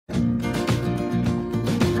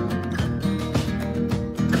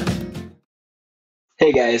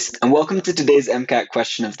Hey guys, and welcome to today's MCAT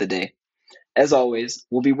question of the day. As always,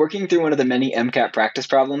 we'll be working through one of the many MCAT practice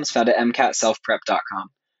problems found at MCATselfprep.com,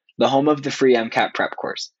 the home of the free MCAT prep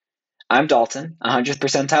course. I'm Dalton, a 100th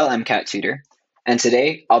percentile MCAT tutor, and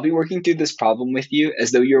today I'll be working through this problem with you as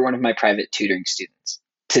though you're one of my private tutoring students.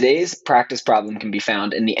 Today's practice problem can be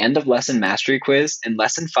found in the end of lesson mastery quiz in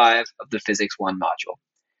lesson 5 of the Physics 1 module.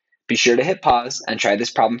 Be sure to hit pause and try this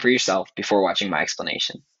problem for yourself before watching my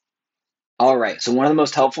explanation. All right, so one of the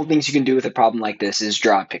most helpful things you can do with a problem like this is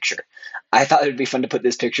draw a picture. I thought it would be fun to put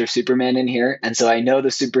this picture of Superman in here, and so I know the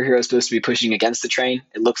superhero is supposed to be pushing against the train.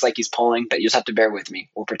 It looks like he's pulling, but you just have to bear with me.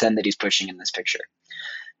 We'll pretend that he's pushing in this picture.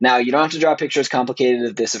 Now, you don't have to draw a picture as complicated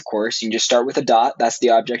as this, of course. You can just start with a dot. That's the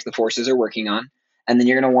object the forces are working on. And then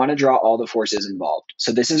you're going to want to draw all the forces involved.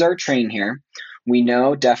 So this is our train here. We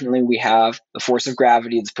know definitely we have the force of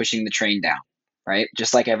gravity that's pushing the train down, right?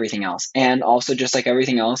 Just like everything else. And also, just like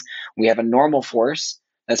everything else, we have a normal force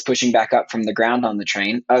that's pushing back up from the ground on the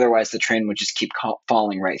train. Otherwise, the train would just keep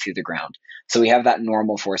falling right through the ground. So we have that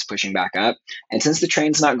normal force pushing back up. And since the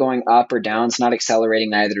train's not going up or down, it's not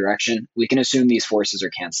accelerating in either direction, we can assume these forces are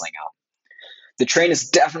canceling out. The train is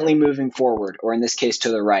definitely moving forward, or in this case, to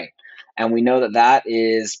the right. And we know that that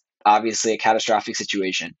is obviously a catastrophic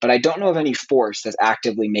situation. But I don't know of any force that's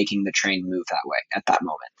actively making the train move that way at that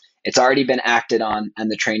moment. It's already been acted on, and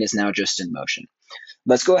the train is now just in motion.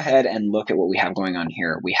 Let's go ahead and look at what we have going on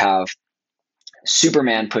here. We have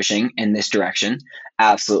Superman pushing in this direction,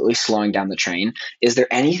 absolutely slowing down the train. Is there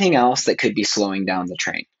anything else that could be slowing down the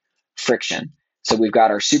train? Friction. So we've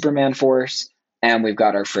got our Superman force and we've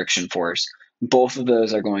got our friction force. Both of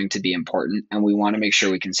those are going to be important, and we want to make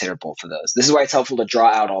sure we consider both of those. This is why it's helpful to draw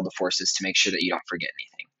out all the forces to make sure that you don't forget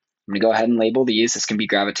anything. I'm going to go ahead and label these. This can be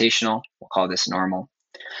gravitational. We'll call this normal.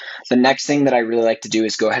 The next thing that I really like to do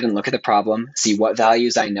is go ahead and look at the problem, see what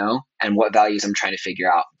values I know and what values I'm trying to figure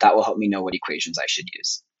out. That will help me know what equations I should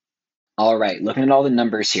use. All right, looking at all the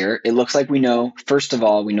numbers here, it looks like we know, first of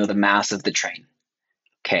all, we know the mass of the train.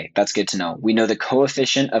 Okay, that's good to know. We know the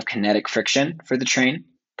coefficient of kinetic friction for the train.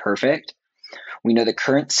 Perfect. We know the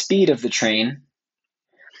current speed of the train.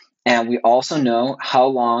 And we also know how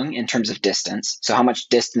long in terms of distance, so how much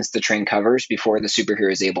distance the train covers before the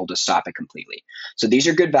superhero is able to stop it completely. So these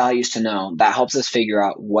are good values to know. That helps us figure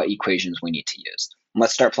out what equations we need to use.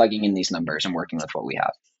 Let's start plugging in these numbers and working with what we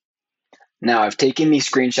have. Now, I've taken these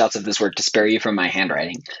screenshots of this work to spare you from my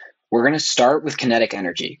handwriting. We're going to start with kinetic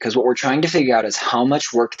energy, because what we're trying to figure out is how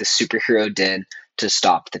much work the superhero did to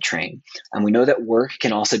stop the train. And we know that work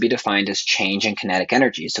can also be defined as change in kinetic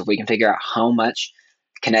energy. So if we can figure out how much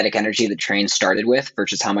kinetic energy the train started with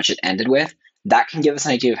versus how much it ended with, that can give us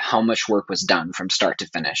an idea of how much work was done from start to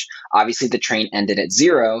finish. Obviously, the train ended at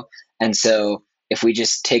 0, and so if we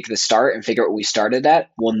just take the start and figure out what we started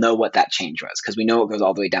at, we'll know what that change was, because we know it goes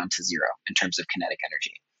all the way down to 0 in terms of kinetic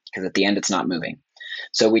energy, because at the end it's not moving.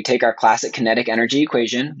 So we take our classic kinetic energy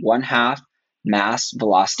equation, 1/2 mass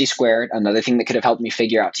velocity squared. Another thing that could have helped me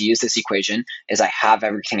figure out to use this equation is I have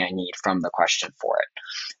everything I need from the question for it.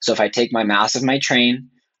 So if I take my mass of my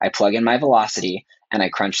train, I plug in my velocity, and I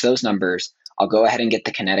crunch those numbers, I'll go ahead and get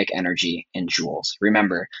the kinetic energy in joules.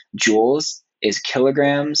 Remember, joules is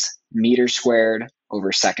kilograms meters squared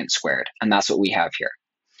over seconds squared, and that's what we have here.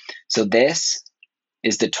 So this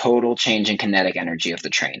is the total change in kinetic energy of the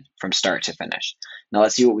train from start to finish. Now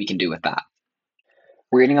let's see what we can do with that.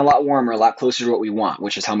 We're getting a lot warmer, a lot closer to what we want,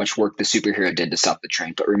 which is how much work the superhero did to stop the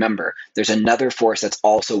train. But remember, there's another force that's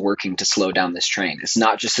also working to slow down this train. It's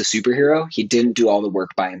not just the superhero. He didn't do all the work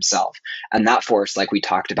by himself. And that force, like we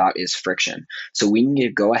talked about, is friction. So we need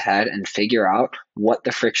to go ahead and figure out what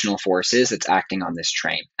the frictional force is that's acting on this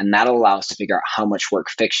train. And that'll allow us to figure out how much work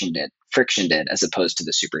friction did as opposed to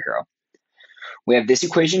the superhero. We have this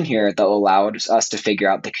equation here that allows us to figure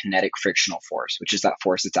out the kinetic frictional force, which is that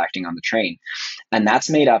force that's acting on the train. And that's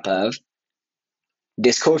made up of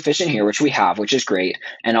this coefficient here, which we have, which is great,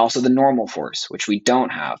 and also the normal force, which we don't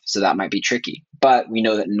have, so that might be tricky. But we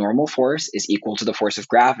know that normal force is equal to the force of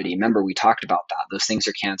gravity. Remember, we talked about that. Those things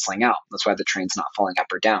are canceling out. That's why the train's not falling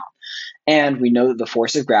up or down. And we know that the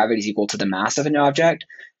force of gravity is equal to the mass of an object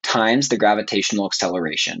times the gravitational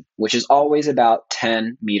acceleration, which is always about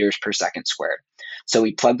 10 meters per second squared. So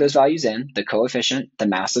we plug those values in, the coefficient, the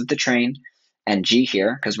mass of the train, and g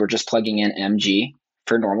here, because we're just plugging in mg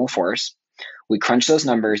for normal force. We crunch those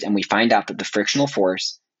numbers and we find out that the frictional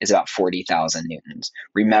force is about 40,000 newtons.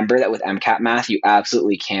 Remember that with MCAT math, you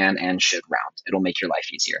absolutely can and should round. It'll make your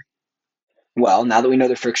life easier. Well, now that we know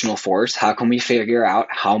the frictional force, how can we figure out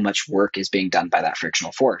how much work is being done by that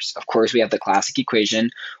frictional force? Of course, we have the classic equation,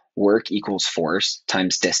 work equals force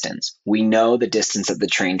times distance. We know the distance that the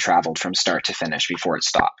train traveled from start to finish before it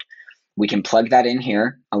stopped. We can plug that in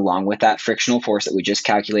here along with that frictional force that we just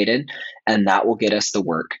calculated, and that will get us the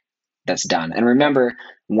work that's done. And remember,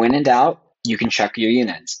 when in doubt, you can check your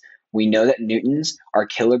units. We know that newtons are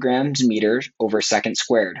kilograms meters over second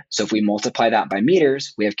squared. So if we multiply that by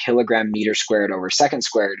meters, we have kilogram meter squared over second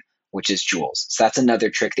squared, which is joules. So that's another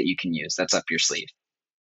trick that you can use. That's up your sleeve.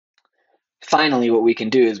 Finally, what we can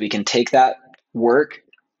do is we can take that work,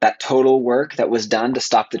 that total work that was done to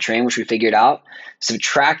stop the train, which we figured out,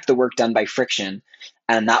 subtract the work done by friction,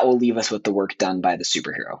 and that will leave us with the work done by the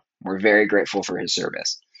superhero. We're very grateful for his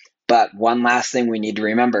service. But one last thing we need to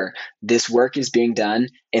remember, this work is being done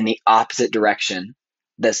in the opposite direction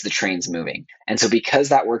as the train's moving. And so because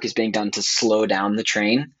that work is being done to slow down the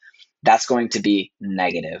train, that's going to be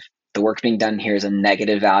negative. The work being done here is a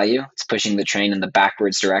negative value. It's pushing the train in the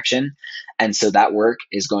backwards direction. And so that work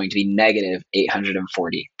is going to be negative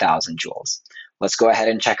 840,000 joules. Let's go ahead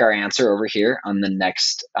and check our answer over here on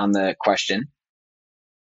the question.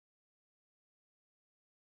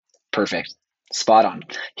 Perfect. Spot on.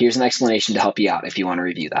 Here's an explanation to help you out if you want to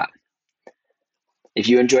review that. If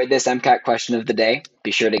you enjoyed this MCAT question of the day,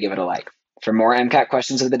 be sure to give it a like. For more MCAT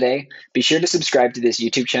questions of the day, be sure to subscribe to this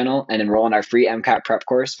YouTube channel and enroll in our free MCAT prep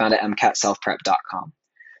course found at MCATselfprep.com.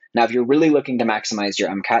 Now, if you're really looking to maximize your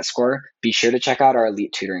MCAT score, be sure to check out our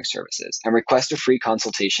elite tutoring services and request a free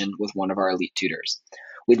consultation with one of our elite tutors.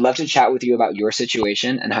 We'd love to chat with you about your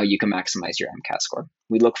situation and how you can maximize your MCAT score.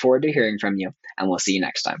 We look forward to hearing from you, and we'll see you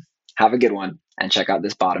next time. Have a good one, and check out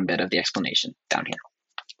this bottom bit of the explanation down here.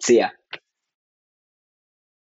 See ya.